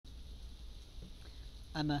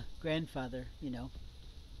I'm a grandfather, you know.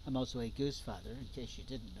 I'm also a goose father, in case you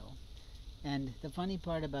didn't know. And the funny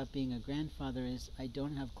part about being a grandfather is I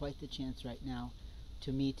don't have quite the chance right now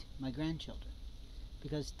to meet my grandchildren.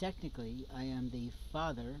 Because technically, I am the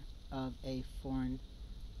father of a foreign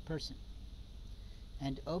person.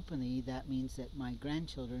 And openly, that means that my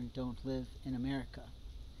grandchildren don't live in America.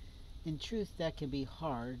 In truth, that can be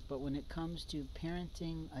hard, but when it comes to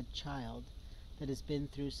parenting a child that has been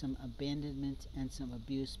through some abandonment and some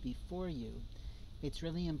abuse before you, it's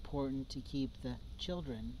really important to keep the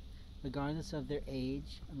children, regardless of their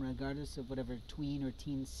age and regardless of whatever tween or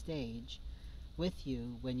teen stage, with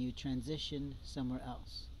you when you transition somewhere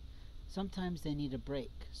else. Sometimes they need a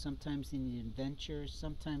break, sometimes they need adventure,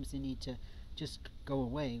 sometimes they need to just go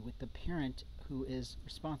away with the parent who is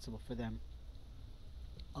responsible for them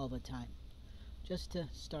all the time. Just to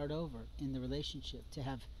start over in the relationship, to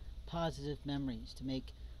have positive memories, to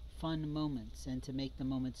make fun moments, and to make the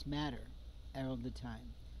moments matter all the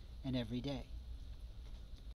time and every day.